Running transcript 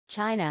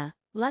China,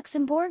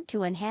 Luxembourg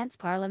to enhance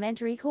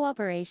parliamentary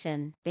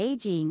cooperation.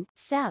 Beijing,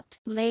 Sept.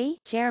 Lei,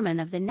 chairman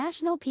of the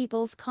National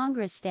People's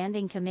Congress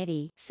Standing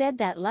Committee, said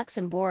that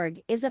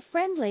Luxembourg is a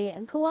friendly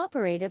and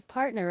cooperative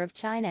partner of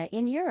China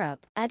in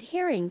Europe,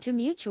 adhering to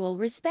mutual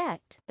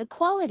respect,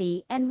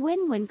 equality, and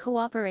win-win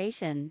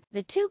cooperation.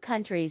 The two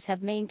countries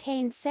have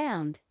maintained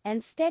sound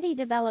and steady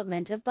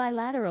development of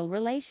bilateral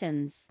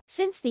relations.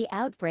 Since the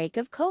outbreak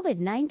of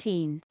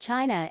COVID-19,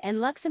 China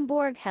and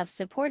Luxembourg have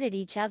supported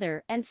each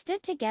other and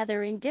stood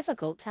together in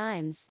difficult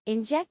times,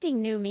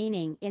 injecting new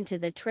meaning into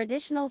the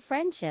traditional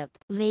friendship,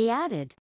 Li added.